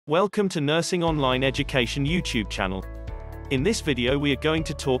Welcome to Nursing Online Education YouTube channel. In this video we are going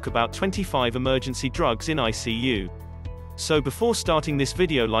to talk about 25 emergency drugs in ICU. So before starting this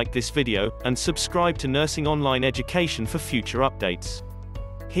video, like this video, and subscribe to Nursing Online Education for future updates.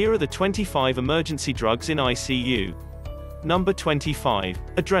 Here are the 25 emergency drugs in ICU. Number 25.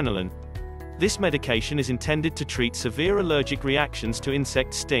 Adrenaline. This medication is intended to treat severe allergic reactions to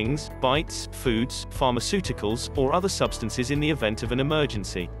insect stings, bites, foods, pharmaceuticals, or other substances in the event of an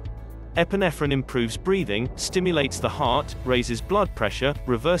emergency. Epinephrine improves breathing, stimulates the heart, raises blood pressure,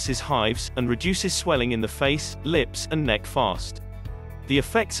 reverses hives, and reduces swelling in the face, lips, and neck fast. The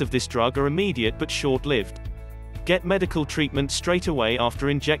effects of this drug are immediate but short-lived. Get medical treatment straight away after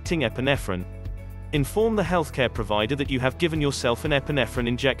injecting epinephrine. Inform the healthcare provider that you have given yourself an epinephrine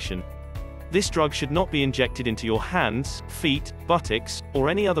injection. This drug should not be injected into your hands, feet, buttocks, or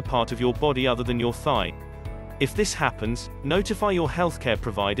any other part of your body other than your thigh. If this happens, notify your healthcare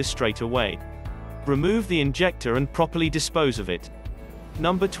provider straight away. Remove the injector and properly dispose of it.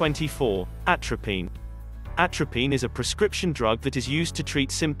 Number 24. Atropine. Atropine is a prescription drug that is used to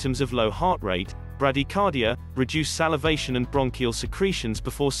treat symptoms of low heart rate, bradycardia, reduce salivation and bronchial secretions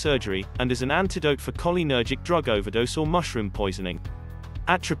before surgery, and is an antidote for cholinergic drug overdose or mushroom poisoning.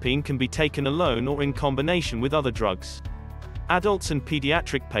 Atropine can be taken alone or in combination with other drugs. Adults and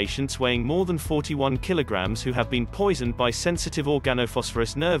pediatric patients weighing more than 41 kilograms who have been poisoned by sensitive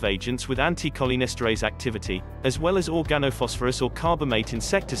organophosphorus nerve agents with anticholinesterase activity, as well as organophosphorus or carbamate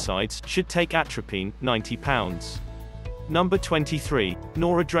insecticides, should take atropine, 90 pounds. Number 23.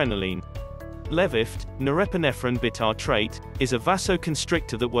 Noradrenaline. Levifte, norepinephrine bitartrate, is a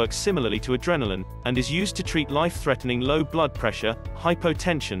vasoconstrictor that works similarly to adrenaline, and is used to treat life-threatening low blood pressure,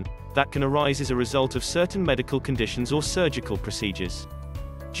 hypotension, that can arise as a result of certain medical conditions or surgical procedures.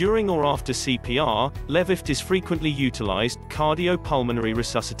 During or after CPR, Levifte is frequently utilized, cardiopulmonary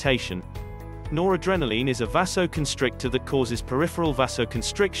resuscitation. Noradrenaline is a vasoconstrictor that causes peripheral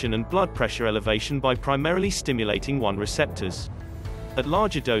vasoconstriction and blood pressure elevation by primarily stimulating 1 receptors. At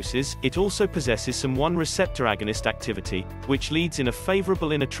larger doses, it also possesses some 1 receptor agonist activity, which leads in a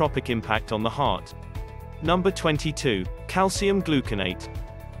favorable inotropic impact on the heart. Number 22. Calcium gluconate.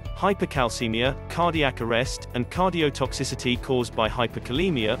 Hypercalcemia, cardiac arrest, and cardiotoxicity caused by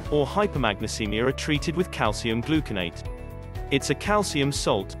hyperkalemia or hypomagnesemia are treated with calcium gluconate. It's a calcium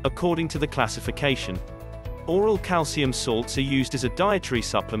salt, according to the classification. Oral calcium salts are used as a dietary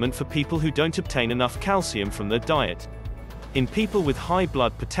supplement for people who don't obtain enough calcium from their diet. In people with high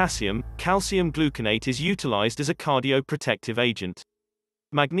blood potassium, calcium gluconate is utilized as a cardioprotective agent.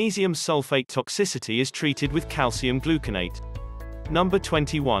 Magnesium sulfate toxicity is treated with calcium gluconate. Number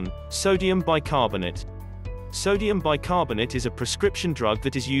 21. Sodium bicarbonate. Sodium bicarbonate is a prescription drug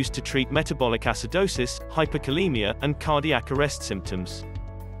that is used to treat metabolic acidosis, hyperkalemia, and cardiac arrest symptoms.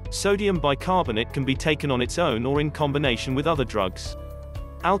 Sodium bicarbonate can be taken on its own or in combination with other drugs.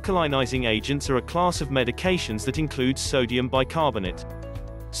 Alkalinizing agents are a class of medications that include sodium bicarbonate.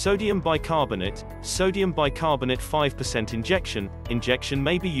 Sodium bicarbonate 5% injection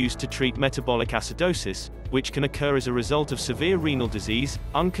may be used to treat metabolic acidosis, which can occur as a result of severe renal disease,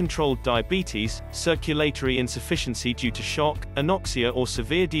 uncontrolled diabetes, circulatory insufficiency due to shock, anoxia or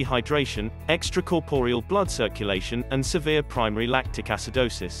severe dehydration, extracorporeal blood circulation, and severe primary lactic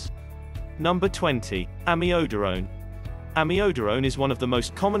acidosis. Number 20. Amiodarone. Amiodarone is one of the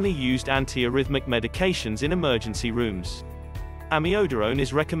most commonly used antiarrhythmic medications in emergency rooms. Amiodarone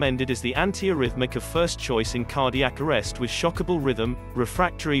is recommended as the antiarrhythmic of first choice in cardiac arrest with shockable rhythm,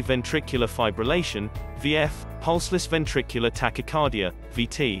 refractory ventricular fibrillation, VF, pulseless ventricular tachycardia,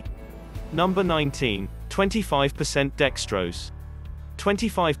 VT. Number 19. 25% dextrose.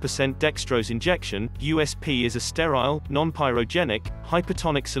 25% dextrose injection, USP, is a sterile, non-pyrogenic,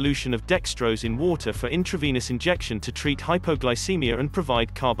 hypertonic solution of dextrose in water for intravenous injection to treat hypoglycemia and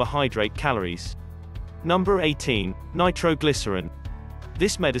provide carbohydrate calories. Number 18. Nitroglycerin.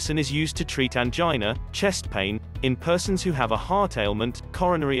 This medicine is used to treat angina, chest pain, in persons who have a heart ailment,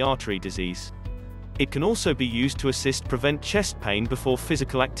 coronary artery disease. It can also be used to assist prevent chest pain before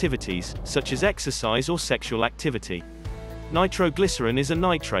physical activities, such as exercise or sexual activity. Nitroglycerin is a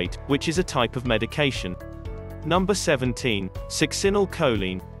nitrate, which is a type of medication. Number 17.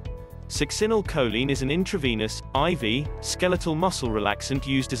 Succinylcholine. Succinylcholine is an intravenous, IV, skeletal muscle relaxant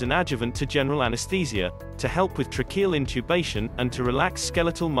used as an adjuvant to general anesthesia, to help with tracheal intubation, and to relax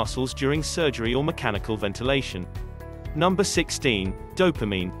skeletal muscles during surgery or mechanical ventilation. Number 16.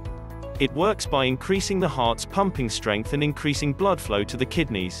 Dopamine. It works by increasing the heart's pumping strength and increasing blood flow to the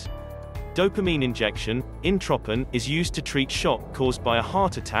kidneys. Dopamine injection, Atropine, is used to treat shock caused by a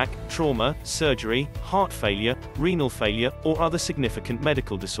heart attack, trauma, surgery, heart failure, renal failure, or other significant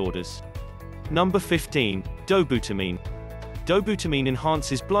medical disorders. Number 15. Dobutamine. Dobutamine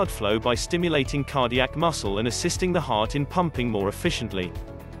enhances blood flow by stimulating cardiac muscle and assisting the heart in pumping more efficiently.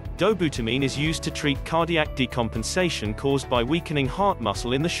 Dobutamine is used to treat cardiac decompensation caused by weakening heart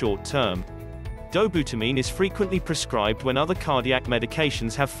muscle in the short term. Dobutamine is frequently prescribed when other cardiac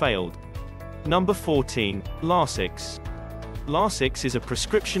medications have failed. Number 14. Lassix. Lassix is a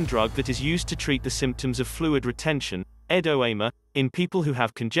prescription drug that is used to treat the symptoms of fluid retention, edema, in people who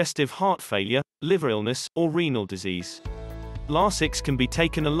have congestive heart failure, liver illness, or renal disease. Lassix can be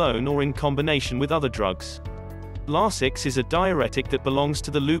taken alone or in combination with other drugs. Lassix is a diuretic that belongs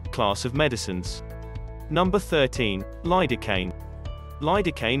to the loop class of medicines. Number 13. Lidocaine.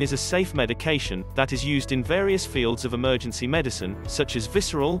 Lidocaine is a safe medication that is used in various fields of emergency medicine, such as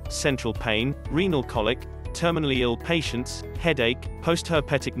visceral, central pain, renal colic, terminally ill patients, headache,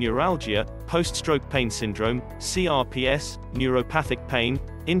 postherpetic neuralgia, post-stroke pain syndrome, CRPS, neuropathic pain,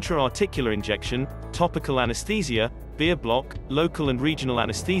 intra-articular injection, topical anesthesia, beer block, local and regional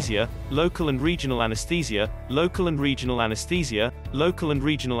anesthesia, local and regional anesthesia, local and regional anesthesia, local and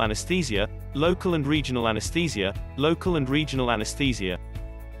regional anesthesia, local and regional anesthesia, local and regional anesthesia.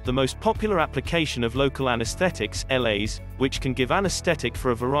 The most popular application of local anesthetics, LAs, which can give anesthetic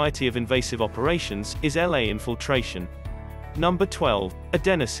for a variety of invasive operations, is LA infiltration. Number 12.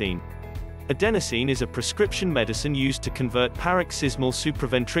 Adenosine. Adenosine is a prescription medicine used to convert paroxysmal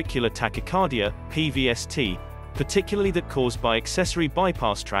supraventricular tachycardia, PVST, particularly that caused by accessory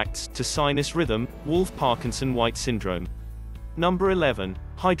bypass tracts, to sinus rhythm, Wolff-Parkinson-White syndrome. Number 11.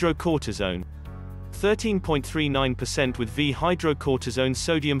 Hydrocortisone. 13.39% with V-hydrocortisone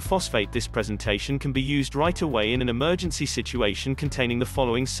sodium phosphate. This presentation can be used right away in an emergency situation containing the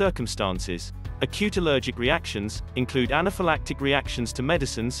following circumstances. Acute allergic reactions include anaphylactic reactions to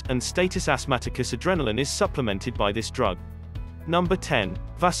medicines, and status asthmaticus. Adrenaline is supplemented by this drug. Number 10.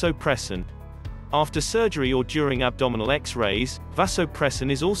 Vasopressin. After surgery or during abdominal X-rays,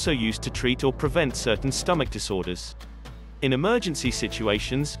 vasopressin is also used to treat or prevent certain stomach disorders. In emergency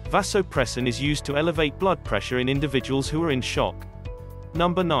situations, vasopressin is used to elevate blood pressure in individuals who are in shock.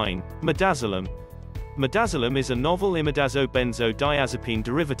 Number 9. Midazolam. Midazolam is a novel imidazobenzodiazepine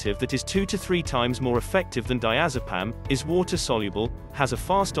derivative that is 2 to 3 times more effective than diazepam, is water-soluble, has a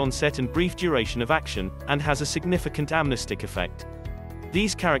fast onset and brief duration of action, and has a significant amnestic effect.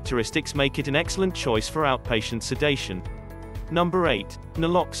 These characteristics make it an excellent choice for outpatient sedation. Number 8.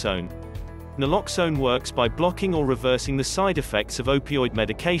 Naloxone. Naloxone works by blocking or reversing the side effects of opioid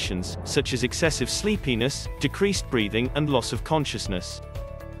medications, such as excessive sleepiness, decreased breathing, and loss of consciousness.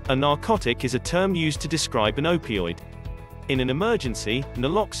 A narcotic is a term used to describe an opioid. In an emergency,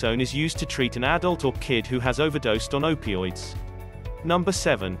 naloxone is used to treat an adult or kid who has overdosed on opioids. Number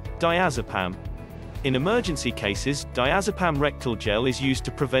 7. Diazepam. In emergency cases, diazepam rectal gel is used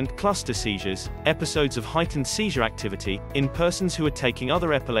to prevent cluster seizures, episodes of heightened seizure activity, in persons who are taking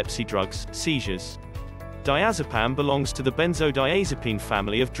other epilepsy drugs, seizures. Diazepam belongs to the benzodiazepine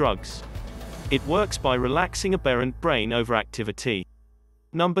family of drugs. It works by relaxing aberrant brain overactivity.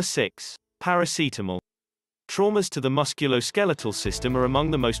 Number 6. Paracetamol. Traumas to the musculoskeletal system are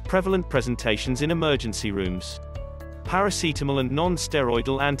among the most prevalent presentations in emergency rooms. Paracetamol and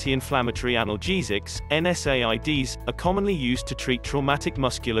non-steroidal anti-inflammatory analgesics, NSAIDs, are commonly used to treat traumatic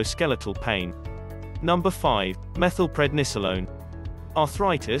musculoskeletal pain. Number 5. Methylprednisolone.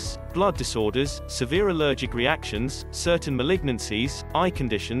 Arthritis, blood disorders, severe allergic reactions, certain malignancies, eye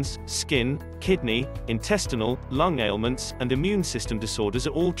conditions, skin, kidney, intestinal, lung ailments, and immune system disorders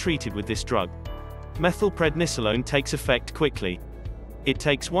are all treated with this drug. Methylprednisolone takes effect quickly. It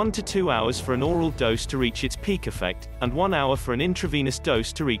takes 1 to 2 hours for an oral dose to reach its peak effect, and 1 hour for an intravenous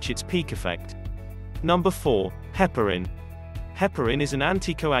dose to reach its peak effect. Number 4. Heparin. Heparin is an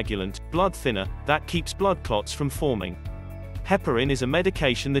anticoagulant, blood thinner, that keeps blood clots from forming. Heparin is a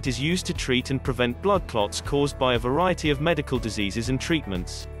medication that is used to treat and prevent blood clots caused by a variety of medical diseases and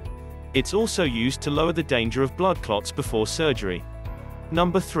treatments. It's also used to lower the danger of blood clots before surgery.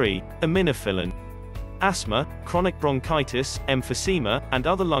 Number 3. Aminophylline. Asthma, chronic bronchitis, emphysema, and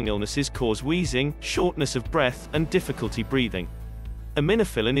other lung illnesses cause wheezing, shortness of breath, and difficulty breathing.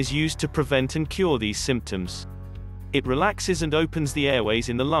 Aminophylline is used to prevent and cure these symptoms. It relaxes and opens the airways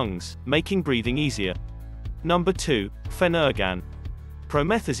in the lungs, making breathing easier. Number 2. Phenergan.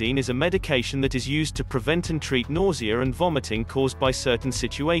 Promethazine is a medication that is used to prevent and treat nausea and vomiting caused by certain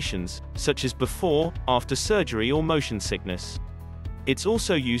situations, such as before, after surgery or motion sickness. It's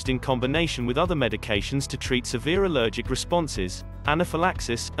also used in combination with other medications to treat severe allergic responses,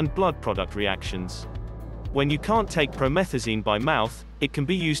 anaphylaxis, and blood product reactions. When you can't take promethazine by mouth, it can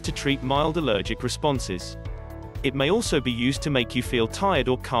be used to treat mild allergic responses. It may also be used to make you feel tired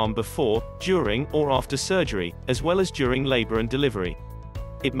or calm before, during, or after surgery, as well as during labor and delivery.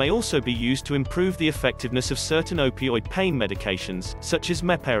 It may also be used to improve the effectiveness of certain opioid pain medications, such as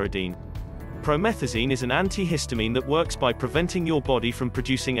meperidine. Promethazine is an antihistamine that works by preventing your body from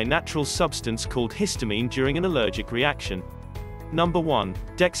producing a natural substance called histamine during an allergic reaction. Number 1.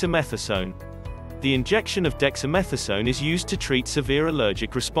 Dexamethasone. The injection of dexamethasone is used to treat severe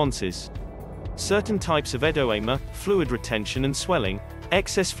allergic responses. Certain types of edema, fluid retention and swelling,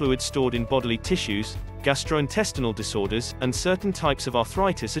 excess fluid stored in bodily tissues, gastrointestinal disorders, and certain types of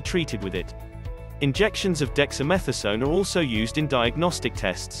arthritis are treated with it. Injections of dexamethasone are also used in diagnostic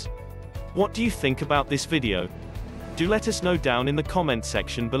tests. What do you think about this video? Do let us know down in the comment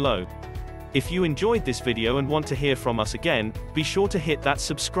section below. If you enjoyed this video and want to hear from us again, be sure to hit that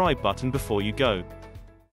subscribe button before you go.